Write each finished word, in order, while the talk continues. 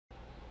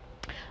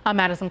I'm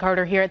Madison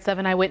Carter here at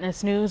 7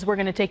 Eyewitness News. We're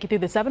going to take you through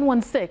the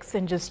 716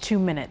 in just 2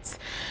 minutes.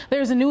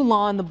 There's a new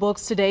law in the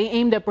books today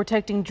aimed at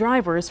protecting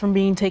drivers from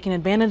being taken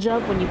advantage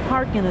of when you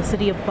park in the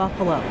city of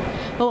Buffalo.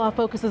 The law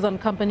focuses on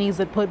companies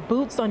that put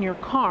boots on your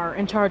car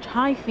and charge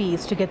high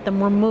fees to get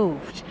them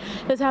removed.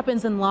 This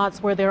happens in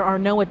lots where there are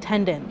no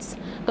attendants.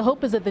 The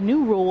hope is that the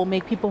new rule will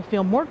make people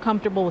feel more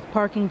comfortable with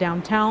parking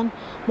downtown,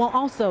 while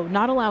also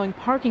not allowing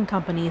parking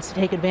companies to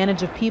take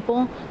advantage of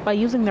people by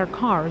using their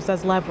cars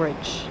as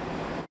leverage.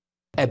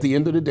 At the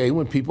end of the day,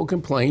 when people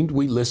complained,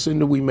 we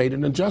listened and we made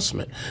an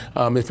adjustment.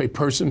 If a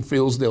person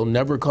feels they'll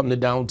never come to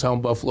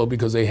downtown Buffalo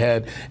because they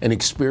had an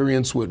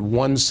experience with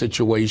one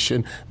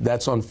situation,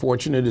 that's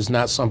unfortunate. It's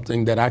not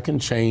something that I can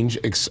change.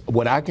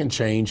 What I can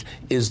change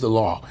is the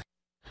law.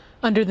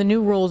 Under the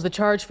new rules, the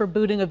charge for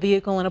booting a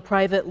vehicle in a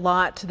private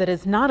lot that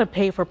is not a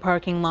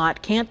pay-for-parking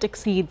lot can't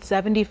exceed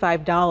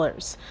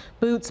 $75.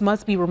 Boots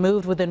must be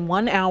removed within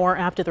 1 hour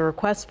after the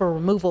request for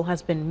removal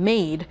has been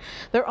made.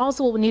 There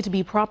also will need to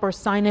be proper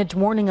signage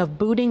warning of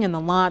booting in the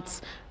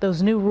lots.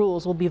 Those new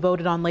rules will be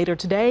voted on later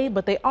today,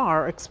 but they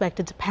are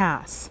expected to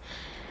pass.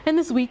 And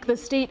this week, the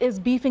state is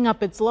beefing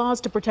up its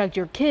laws to protect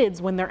your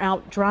kids when they're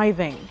out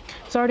driving.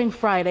 Starting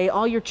Friday,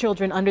 all your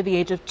children under the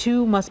age of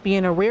 2 must be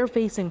in a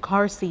rear-facing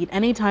car seat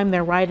anytime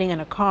they're riding in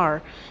a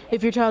car.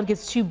 If your child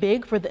gets too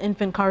big for the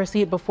infant car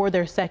seat before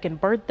their 2nd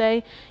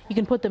birthday, you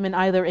can put them in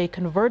either a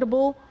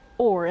convertible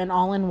or an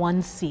all-in-one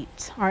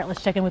seat. All right,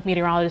 let's check in with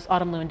meteorologist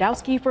Autumn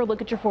Lewandowski for a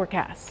look at your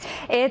forecast.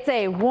 It's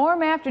a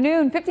warm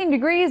afternoon, 15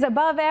 degrees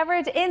above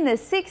average in the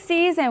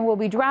 60s, and we'll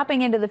be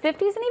dropping into the 50s and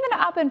even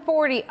up in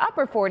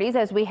upper 40s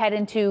as we head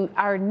into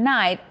our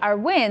night. Our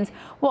winds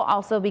will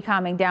also be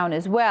calming down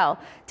as well.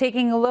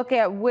 Taking a look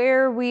at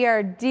where we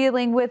are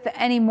dealing with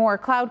any more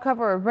cloud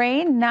cover or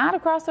rain, not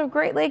across the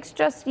Great Lakes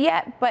just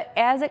yet, but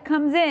as it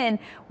comes in,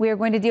 we are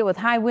going to deal with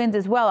high winds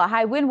as well. A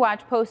high wind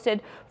watch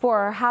posted for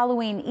our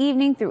Halloween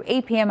evening through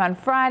 8 p.m. on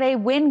Friday.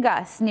 Wind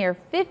gusts near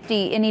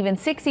 50 and even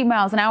 60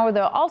 miles an hour.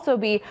 There'll also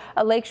be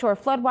a lakeshore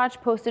flood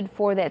watch posted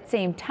for that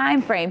same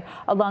time frame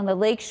along the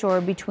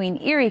lakeshore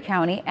between Erie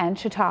County and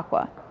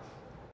Chautauqua.